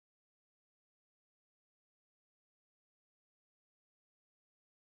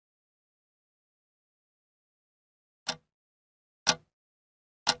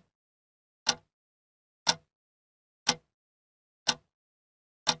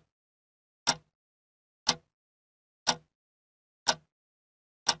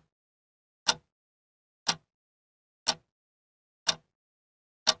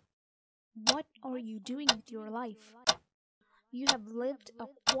What are you doing with your life? You have lived a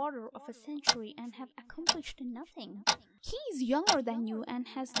quarter of a century and have accomplished nothing. He is younger than you and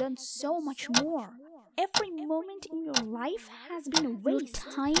has done so much more. Every moment in your life has been a waste.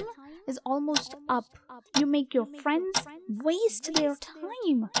 Your time is almost up. You make your friends waste their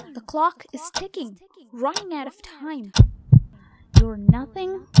time. The clock is ticking, running out of time. You're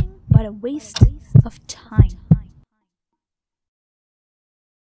nothing but a waste of time.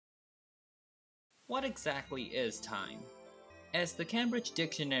 What exactly is time? As the Cambridge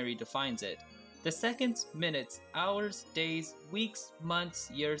Dictionary defines it, the seconds, minutes, hours, days, weeks, months,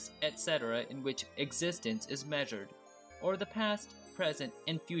 years, etc. in which existence is measured, or the past, present,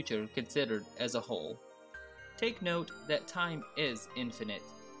 and future considered as a whole. Take note that time is infinite,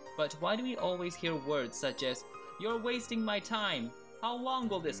 but why do we always hear words such as, "You're wasting my time, how long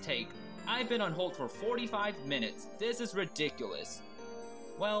will this take? I've been on hold for 45 minutes, this is ridiculous."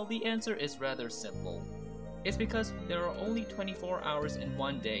 Well, the answer is rather simple. It's because there are only 24 hours in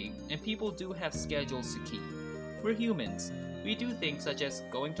one day, and people do have schedules to keep. We're humans. We do things such as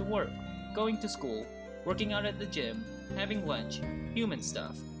going to work, going to school, working out at the gym, having lunch, human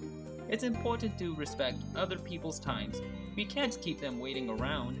stuff. It's important to respect other people's times. We can't keep them waiting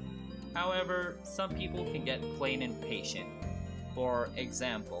around. However, some people can get plain impatient. For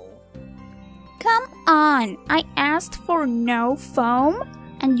example, Come on, I asked for no foam,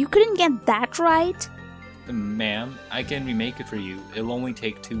 and you couldn't get that right? "Ma'am, I can remake it for you. It'll only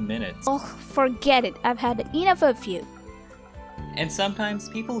take 2 minutes. Oh, forget it, I've had enough of you. And sometimes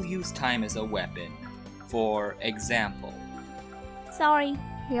people use time as a weapon. For example, Sorry,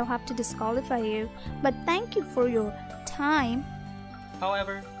 we'll have to disqualify you, but thank you for your time.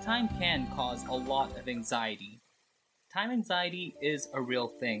 however, time can cause a lot of anxiety. Time anxiety is a real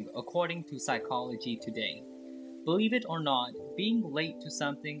thing according to psychology today. Believe it or not, being late to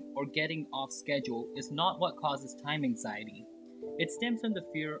something or getting off schedule is not what causes time anxiety. It stems from the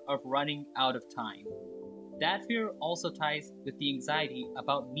fear of running out of time. That fear also ties with the anxiety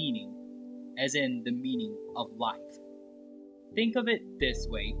about meaning, as in the meaning of life. Think of it this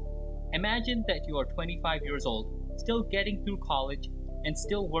way. Imagine that you are 25 years old, still getting through college, and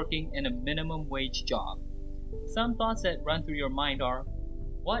still working in a minimum wage job. Some thoughts that run through your mind are,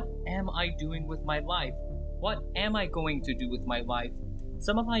 what am I doing with my life? What am I going to do with my life?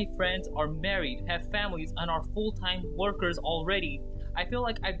 Some of my friends are married, have families, and are full-time workers already. I feel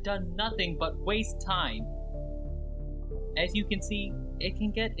like I've done nothing but waste time. As you can see, it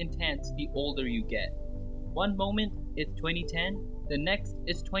can get intense the older you get. One moment it's 2010, the next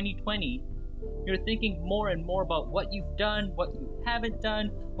is 2020. You're thinking more and more about what you've done, what you haven't done,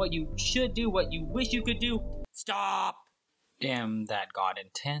 what you should do, what you wish you could do. Stop! Damn, that got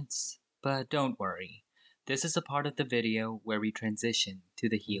intense. But don't worry. This is a part of the video where we transition to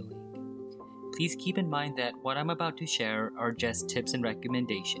the healing. Please keep in mind that what I'm about to share are just tips and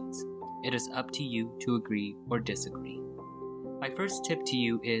recommendations. It is up to you to agree or disagree. My first tip to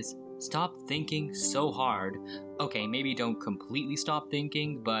you is stop thinking so hard. Okay, maybe don't completely stop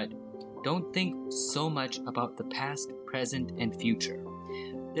thinking, but don't think so much about the past, present, and future.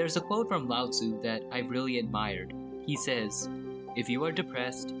 There's a quote from Lao Tzu that I really admired. He says, "If you are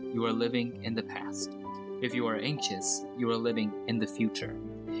depressed, you are living in the past. If you are anxious, you are living in the future.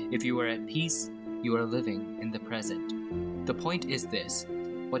 If you are at peace, you are living in the present." The point is this: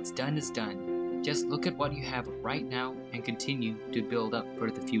 what's done is done. Just look at what you have right now and continue to build up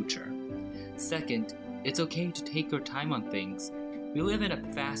for the future. Second, it's okay to take your time on things. We live in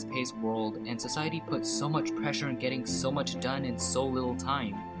a fast-paced world, and society puts so much pressure on getting so much done in so little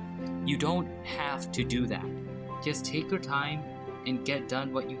time. You don't have to do that. Just take your time and get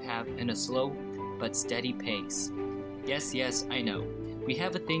done what you have in a slow but steady pace. Yes, I know. We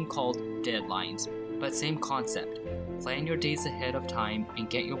have a thing called deadlines, but same concept. Plan your days ahead of time and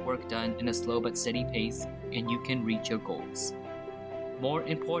get your work done in a slow but steady pace, and you can reach your goals. More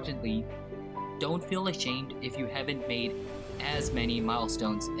importantly, don't feel ashamed if you haven't made as many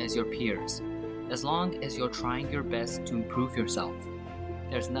milestones as your peers. As long as you're trying your best to improve yourself,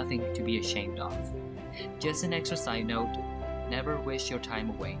 there's nothing to be ashamed of. Just an extra side note, never wish your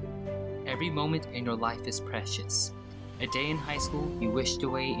time away. Every moment in your life is precious. A day in high school you wished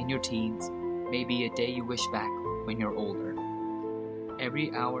away in your teens, maybe a day you wish back when you're older.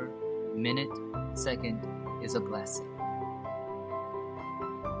 Every hour, minute, second is a blessing.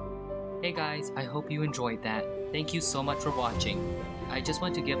 Hey guys, I hope you enjoyed that. Thank you so much for watching. I just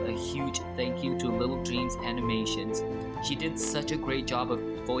want to give a huge thank you to Little Dreams Animations. She did such a great job of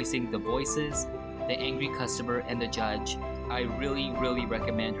voicing the voices, the angry customer, and the judge. I really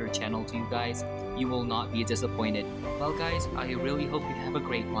recommend her channel to you guys. You will not be disappointed. Well guys, I really hope you have a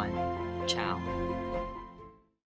great one. Ciao.